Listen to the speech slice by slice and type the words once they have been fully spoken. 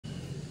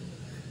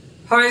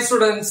Hi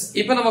students,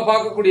 இப்போ நம்ம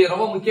பார்க்கக்கூடிய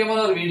ரொம்ப முக்கியமான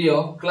ஒரு வீடியோ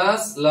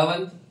கிளாஸ்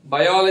 11th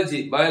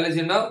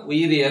பயாலஜினா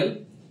உயிரியல்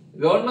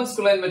government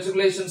school and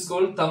matriculation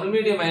school Tamil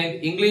medium and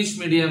English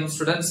medium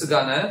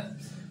ஸ்டூடெண்ட்ஸ்க்கான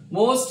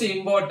most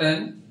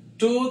important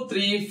 2,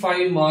 3,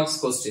 5 marks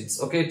questions.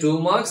 Okay, 2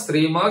 marks,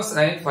 3 marks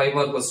and 5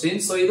 mark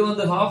questions. So இது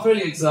வந்து half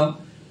yearly exam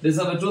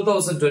December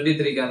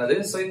 2023 கானது.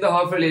 So இந்த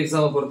half yearly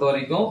exam பொறுத்த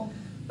வரைக்கும்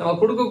நம்ம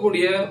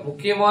கொடுக்கக்கூடிய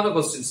முக்கியமான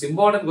questions,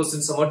 important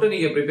questions மட்டும்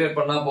நீங்க prepare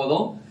பண்ணா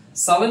போதும்.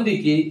 70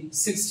 க்கு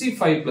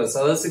 65 plus,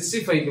 அதாவது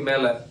 65 க்கு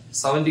மேல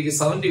 70 க்கு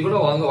 70 கூட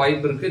வாங்க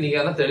வாய்ப்பு இருக்கு. நீங்க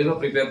ஆனா தெளிவா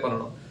prepare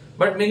பண்ணணும்.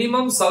 பட்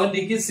மினிமம்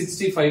 70 க்கு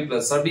 65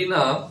 plus அப்படினா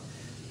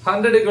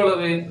 100 க்கு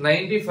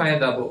 95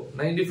 and above,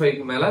 95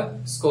 க்கு மேல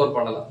ஸ்கோர்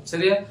பண்ணலாம்.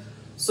 சரியா?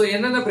 சோ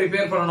என்னென்ன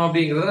prepare பண்ணனும்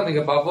அப்படிங்கறத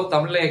நீங்க பாப்போம்.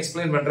 தமிழ்ல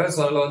எக்ஸ்பிளைன் பண்றேன்.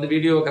 சோ அதுல வந்து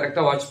வீடியோ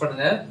கரெக்ட்டா வாட்ச்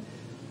பண்ணுங்க.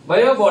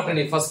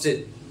 பயோபாட்டனி ஃபர்ஸ்ட்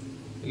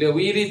இல்ல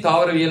உயிரி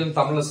தாவரவியல்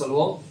தமிழ்ல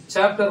சொல்லுவோம்.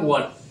 சாப்டர்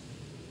 1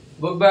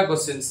 book back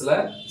questionsல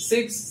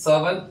 6,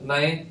 7,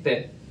 9,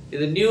 10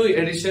 இது new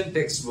edition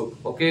text book.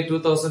 Okay,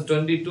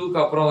 2022 க்கு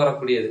அப்புறம்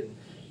வரக்கூடியது.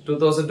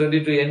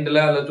 2022 எண்ட்ல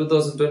அல்ல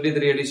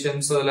 2023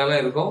 எடிஷன் சோ இதெல்லாம்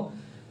இருக்கும்.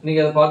 நீங்க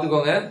அத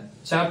பாத்துக்கோங்க.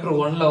 சாப்டர்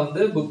 1ல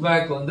வந்து புக்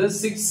பேக் வந்து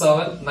 6,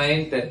 7,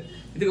 9, 10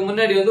 இதுக்கு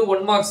முன்னாடி வந்து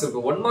 1 மார்க்ஸ்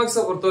இருக்கும். 1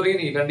 மார்க்ஸை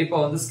பொறுத்தவரைக்கும் நீங்க கண்டிப்பா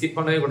வந்து ஸ்கிப்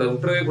பண்ணவே கூடாது,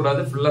 விட்டுறவே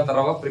கூடாது. ஃபுல்லா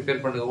தரவா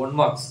ப்ரிப்பேர் பண்ணுங்க. 1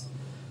 marks.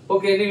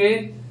 Okay, anyway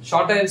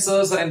short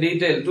answers and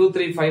detail 2,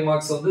 3, 5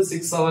 marks வந்து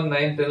 6, 7,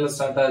 9, 10ல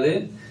ஸ்டார்ட் ஆகுது.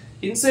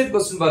 இன்சைட்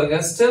क्वेश्चन பாருங்க.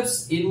 ஸ்டெப்ஸ்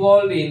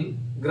இன்வால்வ்ட் இன்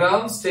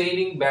கிராம்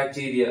ஸ்டெய்னிங்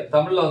பாக்டீரியா.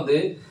 தமிழ்ல வந்து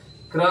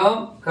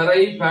கிராம்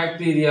கரை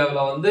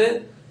பாக்டீரியாவுல வந்து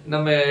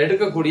நம்ம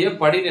எடுக்கக்கூடிய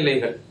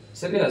படிநிலைகள்.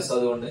 சரியா?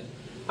 அது ஒண்ணு.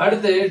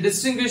 அடுத்து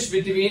distinguish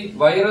between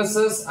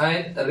viruses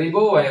and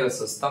ribo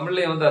viruses.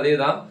 தமிழ்ல வந்து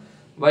அதேதான்,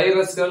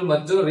 வைரஸ்கள்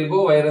மற்றும் ரிபோ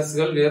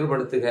வைரஸ்கள்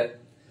வேறுபடுத்துக,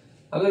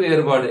 அது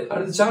வேறுபாடு.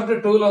 அடுத்து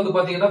சாப்டர் 2ல வந்து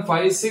பாத்தீங்கன்னா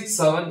 5, 6,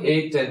 7,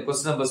 8, 10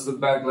 क्वेश्चन நம்பர்ஸ்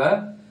புக் பேக்ல.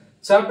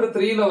 சாப்டர்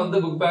 3ல வந்து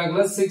புக் பேக்ல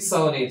 6,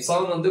 7, 8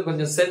 7 வந்து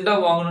கொஞ்சம் சென்டா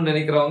வாங்கணும்னு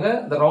நினைக்கிறவங்க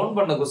இந்த ரவுண்ட்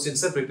பண்ண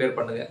क्वेश्चंस ப்ரிப்பேர்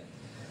பண்ணுங்க.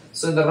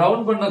 சோ இந்த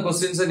ரவுண்ட் பண்ண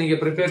क्वेश्चंस நீங்க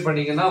ப்ரிப்பேர்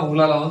பண்ணீங்கன்னா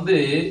உங்களால வந்து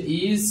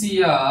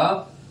ஈஸியா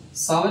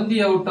 70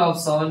 out of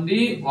 70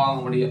 வாங்க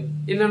முடியும்.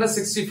 இல்லனா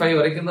 65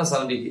 வரைக்கும் தான்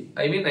 70 க்கு.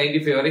 ஐ மீன்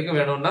 95 வரைக்கும்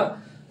வேணும்னா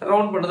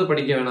ரவுண்ட் பண்ணது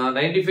படிக்க வேணாம்.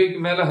 95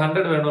 க்கு மேல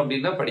 100 வேணும்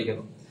அப்படினா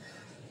படிக்கணும்.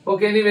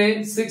 ஓகே, எனிவே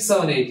 6,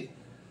 7, 8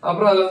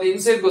 அப்புறம் அதுல வந்து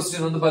இன்சைட்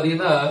क्वेश्चन வந்து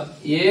பாத்தீங்கன்னா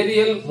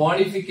Ariel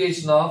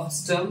modification of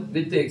stem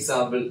with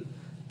example.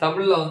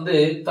 தமிழ்ல வந்து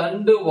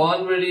தண்டு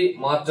வான்வழி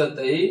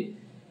மாற்றத்தை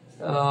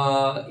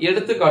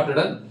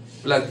எடுத்துக்காட்டுடன்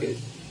விளக்கு.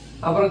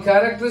 அப்புறம்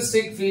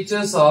கேரக்டரிஸ்டிக்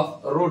ஃபீச்சர்ஸ் ஆஃப்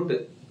ரூட்,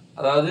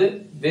 அதாவது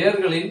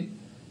வேர்களின்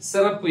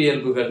சிறப்பு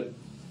இயல்புகள்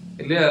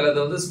இல்லையா, அல்லது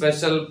வந்து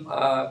ஸ்பெஷல்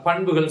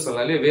பண்புகள்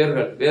சொல்லலாம் இல்லையா,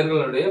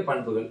 வேர்களுடைய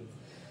பண்புகள்.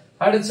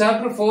 அடுத்து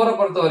சாப்டர் 4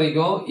 பொறுத்த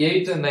வரைக்கும்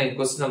 8 and 9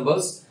 क्वेश्चन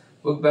நம்பர்ஸ்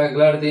புக்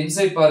பேக்ல. அடுத்து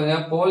இன்சைட் பாருங்க.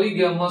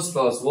 பாலிகேமஸ்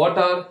flowers. What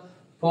are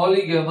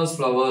பாலிகேமஸ்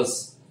flowers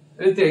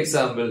with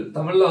example.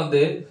 தமிழ்ல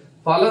வந்து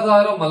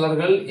பலதார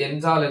மலர்கள்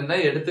என்றால் என்ன,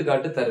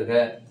 எடுத்துக்காட்டு தருக.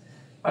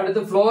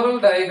 அடுத்து floral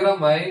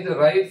diagram and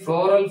right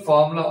floral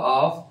formula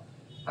of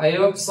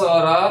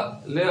அயோக்ஸோரா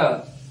இல்லையா,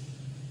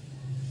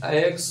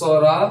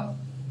 அயோக்ஸோரா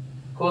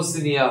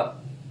கோசினியா,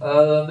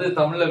 அதாவது வந்து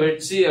தமிழ்ல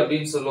வெட்சி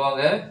அப்படின்னு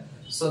சொல்லுவாங்க.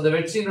 சோ அந்த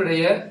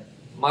வெட்சியினுடைய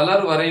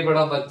மலர்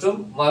வரைபடம் மற்றும்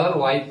மலர்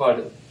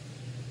வாய்ப்பாடு.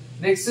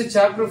 நெக்ஸ்ட்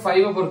சாப்டர்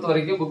 5 பொறுத்த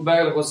வரைக்கும் புக்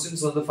பேக்ல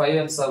क्वेश्चंस வந்து 5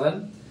 and 7.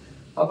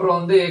 அப்புறம்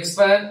வந்து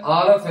எக்ஸ்பேண்ட்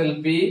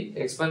ஆர்எஃப்எல்பி,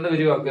 எக்ஸ்பேண்ட்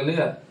விரிவாக்கம்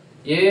இல்லையா,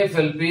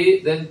 ஏஎஃப்எல்பி,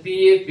 தென்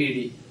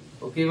பிஏபிடி.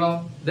 ஓகேவா?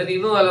 தென்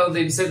இன்னும் அதுல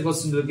வந்து இன்சைட்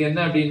क्वेश्चन இருக்கு. என்ன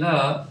அப்படின்னா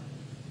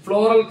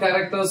ஃப்ளோரல்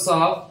கேரக்டர்ஸ்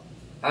ஆஃப்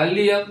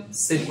அல்லியம்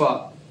சிப்பா.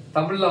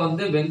 தமிழ்ல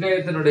வந்து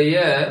வெங்காயத்தினுடைய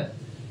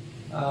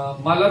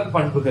மலர்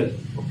பண்புகள்.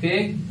 ஓகே,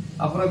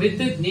 அப்புறம்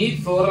வித்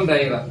நீட் ஃப்ளோரல்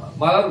டயக்ராம்,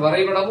 மலர்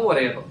வரைபடமும்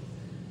வரையணும்.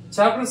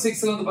 சாப்டர்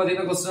 6ல வந்து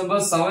பாத்தீங்கன்னா क्वेश्चन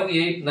நம்பர் 7,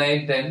 8, 9,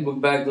 10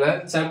 புக் பேக்ல.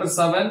 சாப்டர்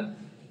 7,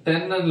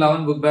 10 and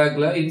 11 புக்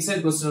பேக்ல.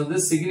 இன்சைட் क्वेश्चन வந்து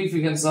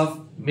சிக்னிஃபிகன்ஸ் ஆஃப்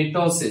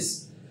மிட்டோசிஸ்,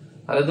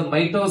 அதாவது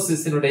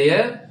மைட்டோசிஸினுடைய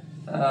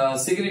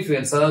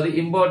சிக்னிஃபிகன்ஸ், அதாவது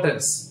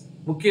இம்பார்ட்டன்ஸ்,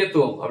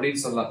 முக்கியத்துவம்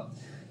அப்படின்னு சொல்லலாம்.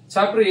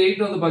 சாப்டர்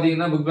 8 வந்து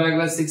பாத்தீங்கன்னா புக்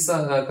பேக்ல 6,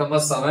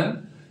 7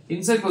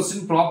 inside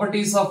question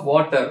properties of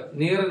water,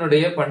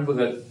 நீரினுடைய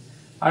பண்புகள்.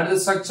 அடுத்து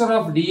structure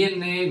of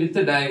DNA with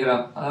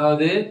diagram,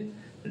 அதாவது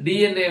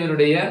டிஎன்ஏ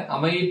வினுடைய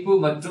அமைப்பு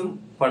மற்றும்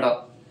படம்.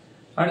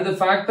 அடுத்து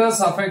factors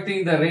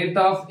affecting the rate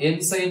of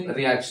enzyme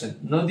reaction,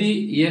 நொதி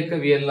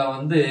இயக்கவியல்ல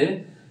வந்து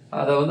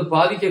அத வந்து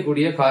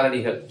பாதிக்கக்கூடிய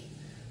காரணிகள்.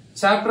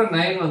 சாப்டர்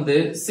 9 வந்து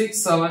 6,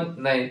 7,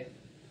 9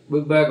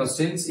 புக் பேக்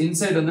क्वेश्चंस.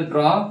 இன்சைட் வந்து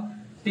draw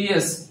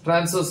TS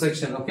transverse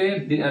section. Okay,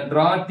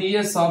 draw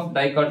TS of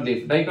dicot leaf.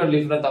 dicot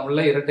leafனா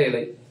தமிழ்ல இரட்டை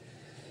இலை.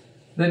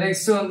 The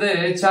next வந்து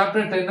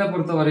சாப்டர் 10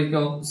 பொறுத்த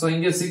வரைக்கும் சோ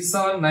இங்க 6,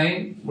 7, 9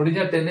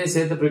 முடிஞ்சா 10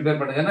 சேர்த்து ப்ரிப்பேர்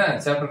பண்ணுங்க.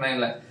 சாப்டர்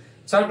 9ல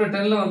சாப்டர்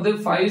 10ல வந்து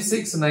 5,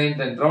 6, 9,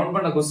 10 ரவுண்ட்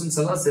பண்ண क्वेश्चंस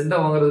எல்லாம் சென்டா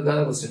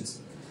வாங்குறதுக்கான क्वेश्चंस.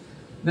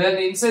 Then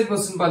inside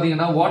question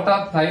பாத்தீங்கன்னா what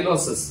are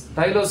thyloses,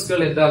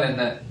 thylosகள் என்றால்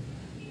என்ன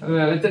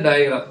வித்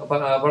டயகிராம்,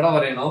 படம்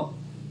வரையணும்.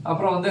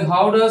 அப்புறம் வந்து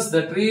how does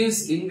the trees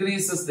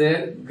increases their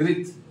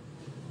growth,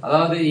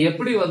 அதாவது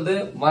எப்படி வந்து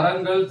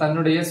மரங்கள்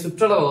தன்னுடைய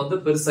சுற்றளவை வந்து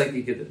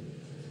பெருசாக்கிக்குது.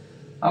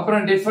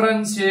 அப்புறம்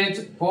டிஃபரன்ஷியேட்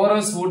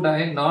போரஸ் வுட்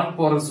அண்ட் நான்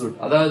போரஸ் வுட்,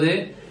 அதாவது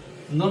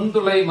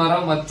நுண்துளை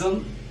மரம் மற்றும்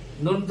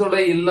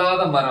நுண்துளை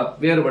இல்லாத மரம்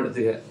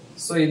வேறுபடுத்துக.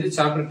 சோ இது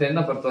சாப்டர்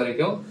 10 பொறுத்த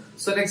வரைக்கும்.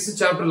 சோ நெக்ஸ்ட்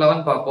சாப்டர்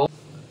 11 பார்ப்போம்.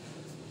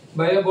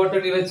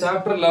 பயோபாட்டனில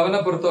சாப்டர் 11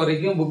 பொறுத்த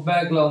வரைக்கும் புக்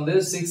பேக்ல வந்து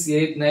 6,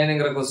 8,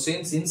 9ங்கற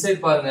क्वेश्चंस.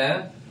 இன்சைட் பாருங்க.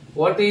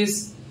 வாட் இஸ்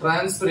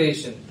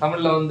டிரான்ஸ்பிரேஷன்,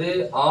 தமிழ்ல வந்து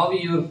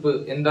ஆவியூர்ப்பு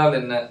என்றால்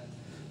என்ன.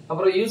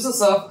 அப்புறம்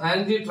யூசஸ் ஆஃப்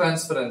ஆன்டி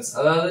டிரான்ஸ்பரன்ஸ்,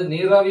 அதாவது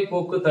நீராவி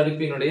போக்கு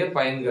தடுப்பினுடைய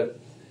பயன்கள்.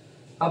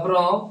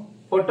 அப்புறம்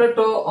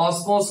பொட்டேட்டோ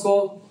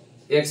ஆஸ்மோஸ்கோப்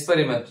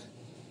எக்ஸ்பெரிமெண்ட்,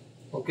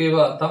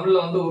 ஓகேவா,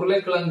 தமிழ்ல வந்து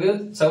உருளைக்கிழங்கு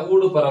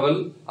சவ்வூடு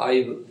பரவல்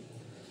ஆய்வு.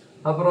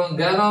 அப்புறம்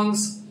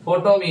கேனாங்ஸ்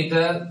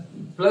போட்டோமீட்டர்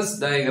பிளஸ்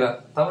டயக்ராம்,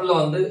 தமிழ்ல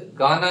வந்து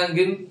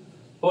கானாங்கின்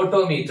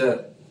போட்டோமீட்டர்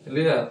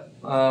இல்லையா,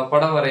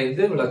 படம்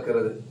வரைந்து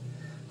விளக்குறது.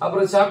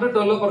 அப்புறம் சாப்டர்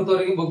 12 பொறுத்த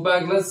வரைக்கும் புக்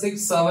பேக்ல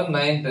 6, 7,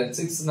 9, 10.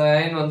 6,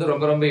 9 வந்து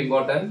ரொம்ப ரொம்ப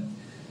இம்பார்ட்டன்ட்.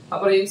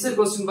 அப்புறம் இன்சைட்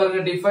क्वेश्चन பாருங்க.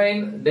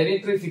 டிஃபைன்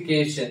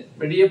டெனிட்ரிஃபிகேஷன்,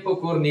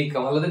 வெடியப்பக்கூர்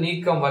நீக்கம் அல்லது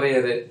நீக்கம்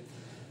வரையறு.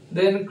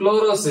 தென்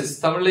குளோரோசிஸ்,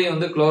 தமிழ்லயும்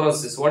வந்து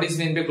chlorosis. What is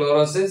mean by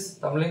chlorosis,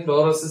 தமிழ்லயும்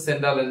chlorosis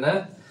என்றால் என்ன.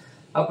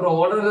 அப்புறம்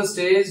what are the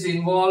stage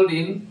involved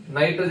in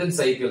nitrogen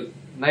cycle,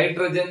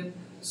 nitrogen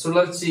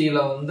சுழற்சியில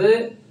வந்து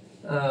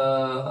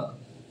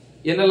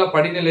என்னெல்லாம்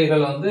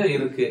படிநிலைகள் வந்து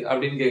இருக்கு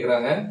அப்படின்னு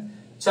கேக்குறாங்க.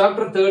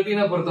 சாப்டர்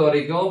 13 பொறுத்த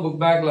வரைக்கும்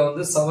புக் பேக்ல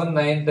வந்து 7,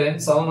 9, 10.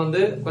 7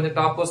 வந்து கொஞ்சம்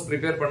டாப் போஸ்ட்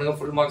ப்ரிப்பேர் பண்ணுங்க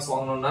ஃபுல் மார்க்ஸ்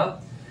வாங்கணும்னா.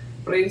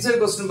 அப்புறம் இன்சைட்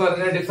क्वेश्चन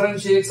பாருங்க.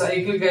 டிஃபரன்ஷியேட்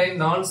சைக்ளிக் அண்ட்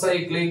நான்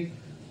சைக்ளிக்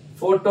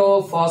போட்டோ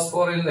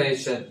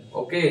பாஸ்போரிலேஷன்.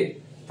 ஓகே,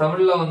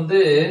 தமிழ்ல வந்து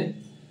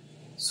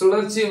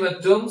சுழற்சி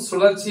மற்றும்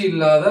சுழற்சி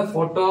இல்லாத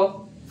போட்டோ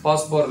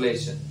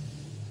பாஸ்போரிலேஷன்.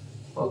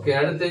 ஓகே,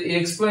 அடுத்து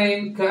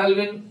explain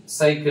Calvin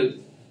cycle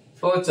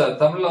flow chart,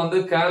 தமிழ்ல வந்து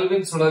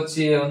கால்வின்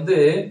சுழற்சியை வந்து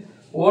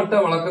ஓட்ட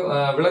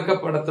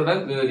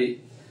விளக்கப்படத்துடன் விவரி.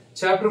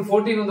 சாப்டர்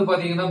 14 வந்து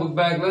பாத்தீங்கன்னா புக்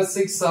பேக்ல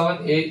 6, 7,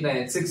 8,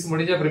 9. 6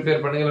 முடிஞ்சா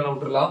ப்ரிப்பேர் பண்ணுங்க, இல்லைன்னா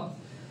விட்டுறலாம்.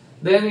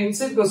 Then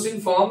inside question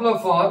formula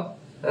for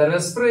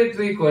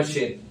respiratory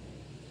question.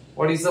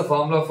 What is the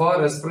formula for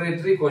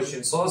respiratory question?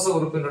 சுவாச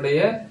உறுப்பினுடைய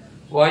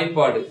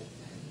வாய்ப்பாடு.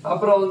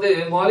 அப்புறம் வந்து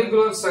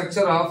molecular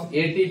structure of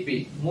ATP,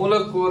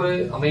 மூலக்கூறு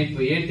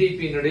அமைப்பு. ATP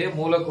னுடைய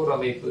மூலக்கூறு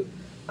அமைப்பு,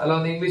 அதுல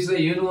வந்து இங்கிலீஷ்ல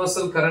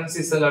யூனிவர்சல்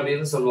கரன்சி செல்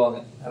அப்படின்னு சொல்லுவாங்க,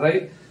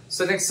 ரைட்.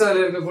 சோ நெக்ஸ்ட்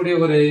அதுல இருக்கக்கூடிய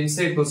ஒரு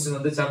இன்சைட் क्वेश्चन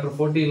வந்து chapter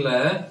 14ல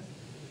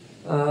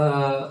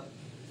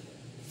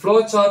flow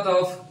sort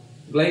of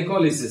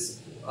glycolysis,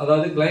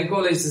 அதாவது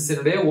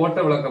கிளைகோலைசிஸினுடைய ஓட்ட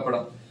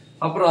விளக்கப்படம்.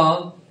 அப்புறம்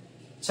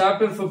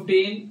சாப்டர்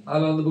 15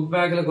 அதுல வந்து புக்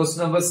பேக்ல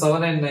question number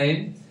 7 and 9.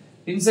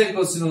 Inside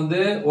question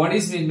வந்து what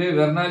is mean by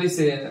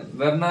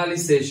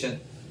வெர்னாலிசேஷன்,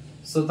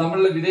 so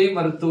தமிழ்ல விதை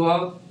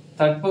மருத்துவம்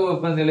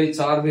தட்பவெப்பநிலை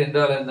சார்பு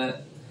என்றால் என்ன.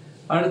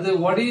 அடுத்து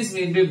what is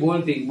mean by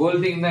folding,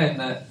 போல்டிங்னா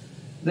என்ன.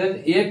 தென்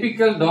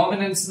ஏபிக்கல்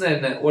டாமினன்ஸ்னா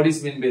என்ன, வாட்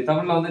இஸ் மீன் பை,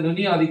 தமிழ்ல வந்து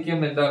நுனி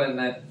ஆதிக்கம் என்றால்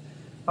என்ன.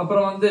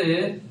 அப்புறம் வந்து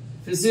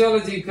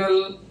பிசியாலஜிக்கல்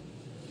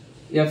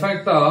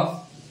எஃபெக்ட் ஆஃப்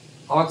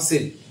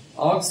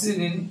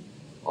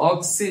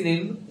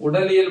ஆக்சினின்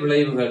உடலியல்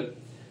விளைவுகள்.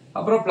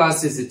 அப்புறம்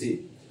பிளாஸ்டிசிட்டி.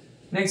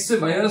 நெக்ஸ்ட்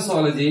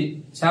பயோசாலஜி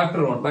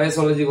சாப்டர் 1,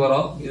 பயோசாலஜி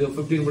வரும். இது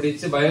 15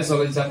 முடிச்சு.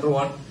 பயோசாலஜி சாப்டர்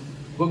 1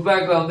 புக்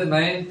பேக்ல வந்து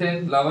 9, 10,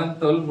 11,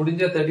 12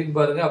 முடிஞ்ச 13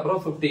 பாருங்க. அப்புறம்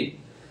 15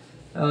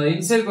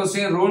 inside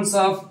question rules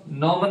of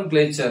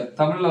nomenclature,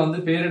 தமிழ்ல வந்து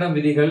பேரிடம்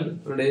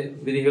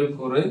விதிகள்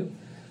கூறு.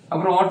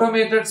 அப்புறம்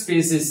ஆட்டோமேட்டட்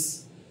ஸ்பீசிஸ்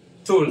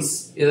டூல்ஸ்,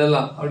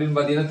 இதெல்லாம் அப்படின்னு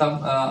பாத்தீங்கன்னா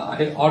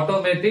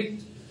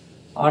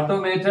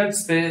ஆட்டோமேட்டட்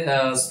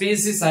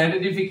ஸ்பீசிஸ்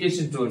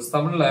ஐடென்டிபிகேஷன் டூல்ஸ்,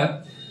 தமிழ்ல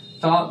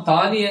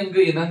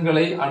தானியங்கு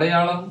இனங்களை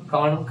அடையாளம்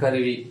காணும்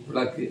கருவி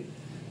விளக்கு.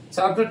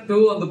 சாப்டர் 2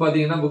 வந்து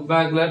பாத்தீங்கன்னா புக்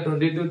பேக்ல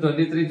 22,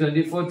 23,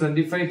 24,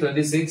 25,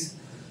 26,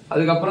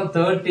 அதுக்கப்புறம்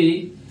 30,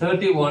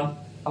 31,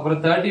 அப்புறம்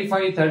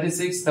 35,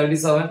 36,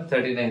 37,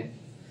 39.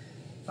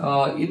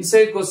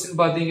 இன்சைட் क्वेश्चन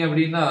பாத்தீங்க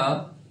அப்படின்னா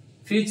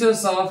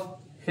ஃபீச்சர்ஸ் ஆஃப்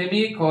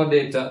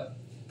ஹெமிகார்டேட்டா,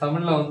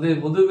 தமிழ்ல வந்து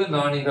முதுகு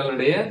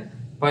நாணிகளுடைய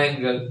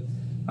பயன்கள்.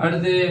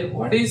 அடுத்து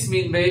வாட் இஸ்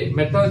மீன் பை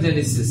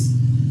மெட்டாஜெனிசிஸ்,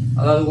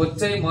 அதாவது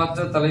ஒற்றை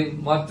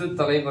மாற்று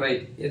தலைமுறை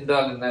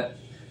என்றால் என்ன.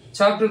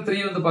 சாப்டர்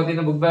 3 வந்து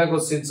பாத்தீங்கன்னா புக் பேக்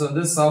क्वेश्चंस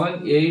வந்து 7,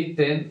 8,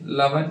 10,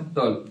 11,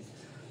 12.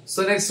 சோ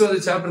நெக்ஸ்ட் வந்து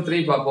சாப்டர்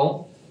 3 பாப்போம்.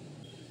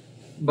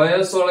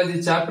 பயோசாலஜி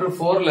சாப்டர்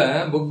 4ல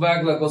புக்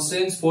பேக்ல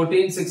क्वेश्चंस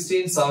 14,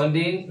 16,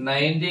 17,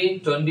 19,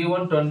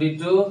 21,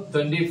 22,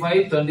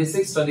 25,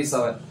 26,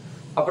 27.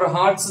 அப்புறம்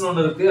ஹார்ட்ஸ்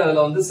ஒன்னு இருக்கு,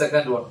 அதுல வந்து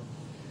செகண்ட் ஒன்.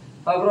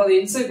 அப்புறம் அந்த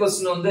இன்சைட்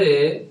क्वेश्चन வந்து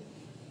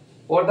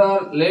வாட்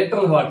ஆர்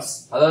லேட்டரல் ஹார்ட்ஸ்,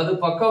 அதாவது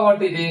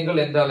பக்கவாட்டு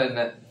இதயங்கள் என்றால்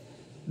என்ன.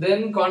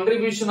 தென்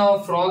contribution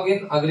of frock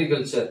in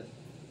agriculture,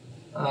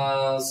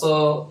 so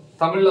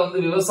தமிழ்ல வந்து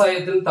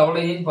விவசாயத்தில்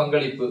தவளையின்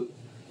பங்களிப்பு.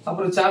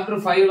 அப்புறம்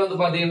சாப்டர் 5ல வந்து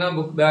பாத்தீங்கன்னா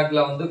புக் பேக்ல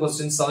வந்து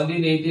क्वेश्चन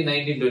 17, 18,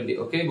 19, 20.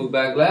 ஓகே, புக்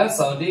பேக்ல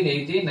 17,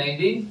 18,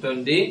 19,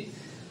 20.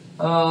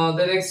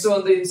 the next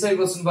வந்து இன்சைட்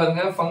क्वेश्चन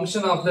பாருங்க.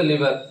 ஃபங்க்ஷன் ஆஃப் தி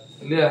லிவர்,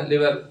 இல்லையா,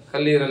 லிவர்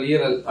கல்லீரல்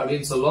ஈரல்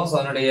அப்படின்னு சொல்லுவோம், சோ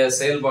அதனுடைய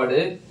செயல்பாடு.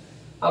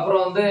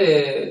 அப்புறம் வந்து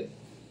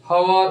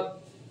how are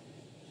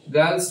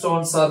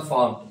gallstones are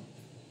formed,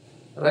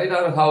 right,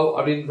 or how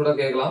அப்படின்னு கூட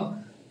கேட்கலாம்.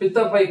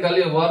 பித்தப்பை கல்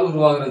எவ்வாறு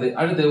உருவாகிறது.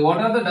 அடுத்து what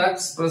are the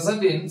ducts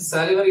present in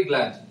salivary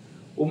gland,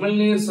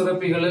 உமிழ்நீர்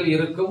சுரப்பிகளில்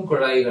இருக்கும்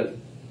குழாய்கள்.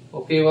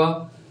 ஓகேவா.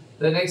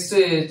 The next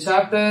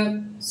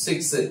chapter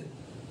 6.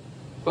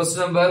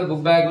 Question number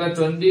book bag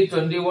 20,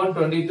 21,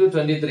 22,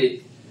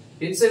 23.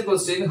 Inside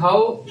question, how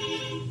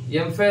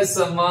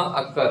emphysema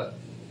occur?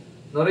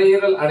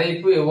 நுரையீரல்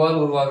அடைப்பு எவ்வாறு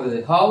உருவாகுது?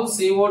 How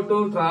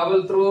CO2 travel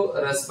through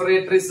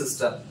respiratory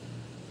system?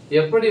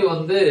 எப்படி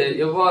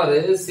எவ்வாறு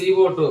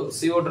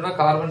CO2னா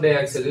கார்பன் டை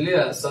ஆக்சைடு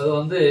இல்லையா,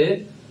 அது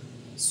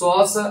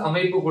சுவாச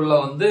அமைப்புக்குள்ள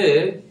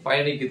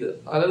பயணிக்குது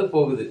அல்லது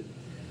போகுது.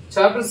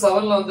 சாப்டர்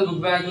 7ல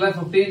புக் பேக்ல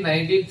 15,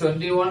 19,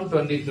 21,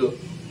 22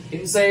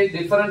 inside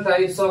different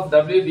types of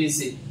WBC.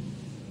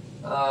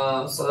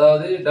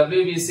 அதாவது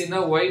WBC னா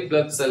white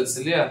blood cells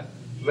இல்லையா,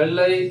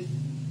 வெள்ளை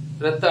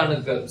இரத்த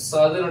அணுக்கள்.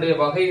 அதனுடைய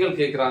வகைகள்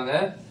கேக்குறாங்க.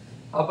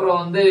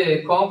 அப்புறம்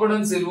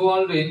components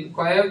involved in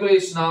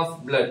coagulation of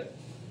blood.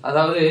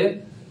 அதாவது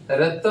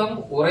இரத்தம்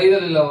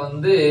உறைதலில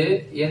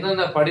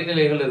என்னென்ன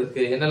படிநிலைகள்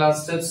இருக்கு, என்னெல்லாம்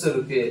ஸ்டெப்ஸ்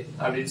இருக்கு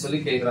அப்படின்னு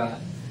சொல்லி கேக்குறாங்க.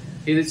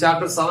 இது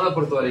சாப்டர் 7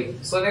 பொறுத்த வரைக்கும்.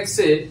 சோ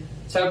நெக்ஸ்ட்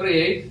சாப்டர்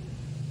 8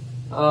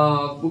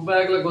 புக்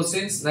பேக்ல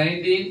questions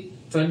 19,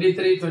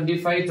 23,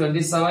 25,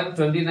 27,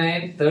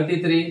 29,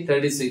 33,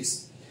 36.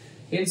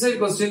 Inside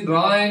question,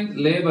 draw and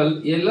label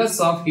LS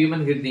of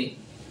human kidney.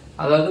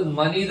 அதாவது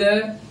மனித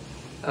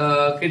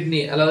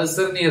கிட்னி அல்லது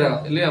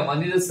சிறுநீரகம் இல்லையா,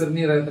 மனித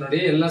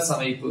சிறுநீரகத்தினுடைய LS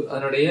அமைப்பு,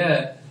 அதனுடைய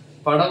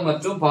படம்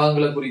மற்றும்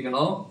பாகங்களை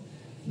குறிக்கணும்.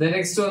 The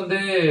next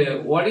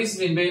what is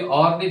mean by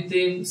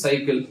ornithine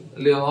cycle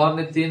இல்லையா,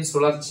 ornithine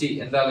சுழற்சி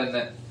என்றால் என்ன?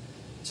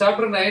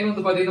 Chapter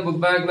 9 பாத்தீங்கன்னா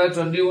புக் பேக்ல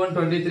 21,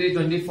 23,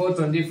 24,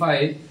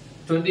 25,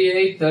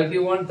 28,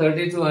 31,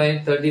 32 and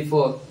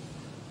 34.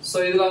 So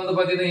இதுல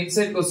பாத்தீங்கன்னா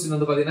இன்சைட்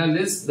क्वेश्चन பாத்தீங்கன்னா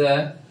list the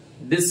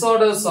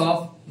disorders of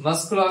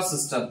muscular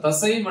system.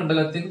 தசை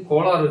மண்டலத்தின்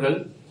கோளாறுகள்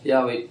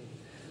யாவை?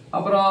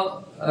 அப்புறம்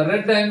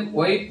red and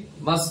white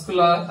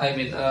muscular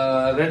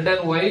red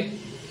and white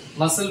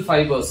muscle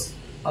fibers,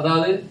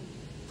 அதாவது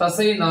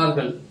தசை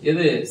நார்கள்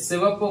எது,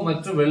 சிவப்பு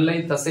மற்றும் வெள்ளை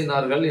தசை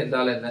நார்கள்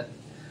என்றால் என்ன?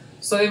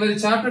 சோ இதே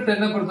சாப்டர்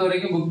 10 பொறுத்த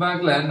வரைக்கும் புக்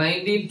பேக்ல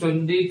 19,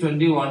 20,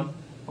 21,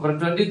 அப்புறம்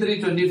 23,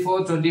 24,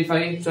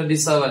 25,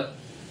 27.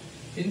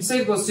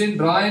 Inside question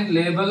draw and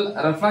label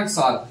reflex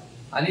arc.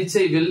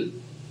 அனிச்சை will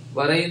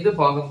வரைந்து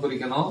பாகம்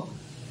குறிக்கணும்.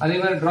 அதே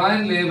மாதிரி draw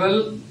and label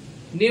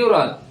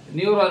நியூரான்,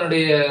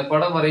 நியூரானுடைய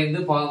படம் வரைந்து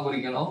பாகம்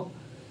குறிக்கணும்.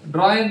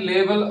 draw and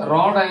label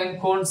rod and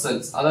cone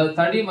cells, அதாவது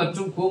தடி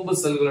மற்றும் கூம்பு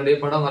செல்களுடைய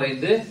படம்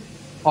வரைந்து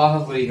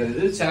பாகம்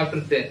குறிக்கிறது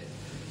சாப்டர் 10.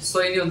 சோ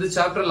இனி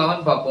சாப்டர்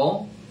 11 பாப்போம்.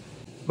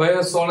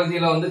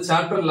 பயோசுவாலஜில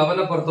சாப்டர்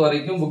 11 பொறுத்த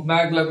வரைக்கும் புக்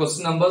பேக்ல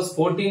क्वेश्चन நம்பர்ஸ்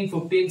 14,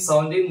 15,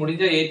 17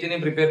 முடிஞ்ச 18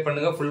 ப்ரிப்பேர்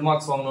பண்ணுங்க ஃபுல்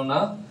மார்க்ஸ் வாங்கணும்னா.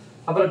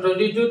 அப்புறம்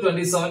 22,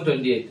 27,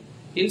 28.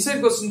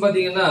 இன்சைட் क्वेश्चन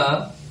பாத்தீங்கன்னா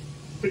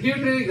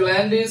pituitary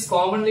gland is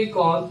commonly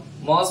called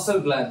master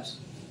gland.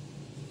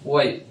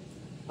 Why?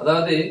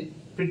 அதாவது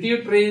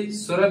pituitary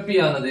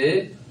சுரப்பியானது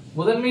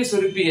முதன்மை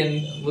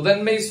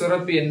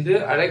சுரப்பி என்று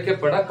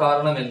அழைக்கப்பட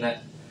காரணம் என்ன?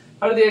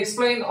 அடுத்து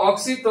explain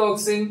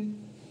oxytocin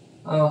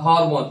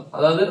ஹார்மோன்,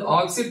 அதாவது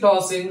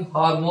ஆக்சிடாசின்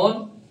ஹார்மோன்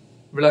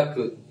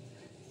விளக்கு.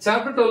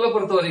 சாப்டர் 12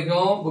 பொறுத்த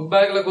வரைக்கும் புக்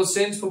பேக்ல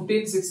क्वेश्चंस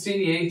 15, 16,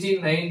 18,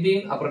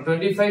 19, அப்புறம்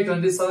 25,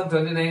 27,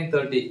 29,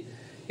 30.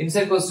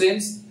 Inside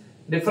questions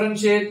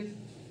differentiate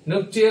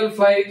nuptial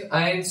flight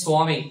and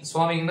swarming.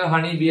 swarmingனா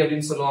honey பீ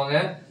அப்படினு சொல்லுவாங்க.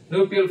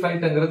 nuptial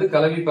flightங்கிறது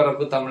கலவி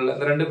பறப்பு தமிழ்ல.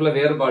 இந்த ரெண்டுக்குள்ள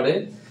வேறுபாடு.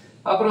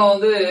 அப்புறம்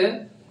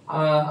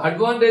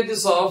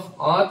advantages of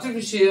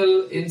artificial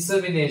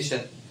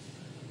insemination.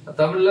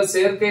 தமிழ்ல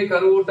செயற்கை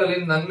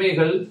கருவூட்டலின்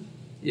நன்மைகள்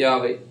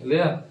யாவை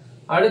இல்லையா?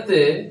 அடுத்து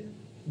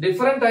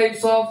different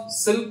types of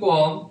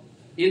silkworm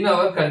in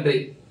our country.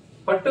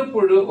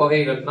 பட்டுப்புழு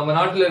வகைகள், நம்ம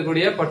நாட்டில்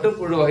இருக்கக்கூடிய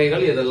பட்டுப்புழு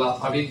வகைகள் எதெல்லாம்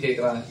அப்படின்னு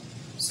கேக்குறாங்க.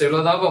 சோ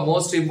இவ்வளவுதான்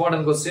மோஸ்ட்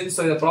இம்பார்ட்டன்ட் क्वेश्चंस.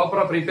 சோ இத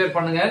ப்ராப்பரா ப்ரிப்பேர்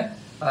பண்ணுங்க.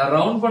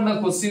 ரவுண்ட் பண்ண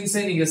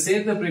क्वेश्चंஸை நீங்க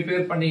சேர்த்து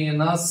ப்ரிப்பேர்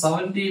பண்ணீங்கன்னா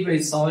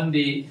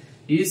 70/70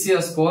 ஈஸியா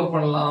ஸ்கோர்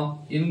பண்ணலாம்.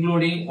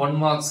 இன்க்ளூடிங் 1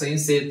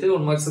 மார்க்ஸையும் சேர்த்து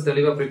 1 மார்க்ஸ்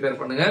தெளிவா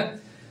ப்ரிப்பேர் பண்ணுங்க.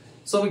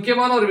 சோ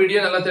முக்கியமான ஒரு வீடியோ,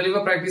 நல்லா தெளிவா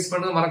பிராக்டிஸ்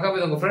பண்ணுங்க. மறக்காம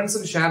இத உங்க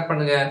ஃப்ரெண்ட்ஸ்க்கு ஷேர்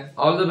பண்ணுங்க.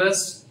 All the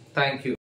best. Thank you.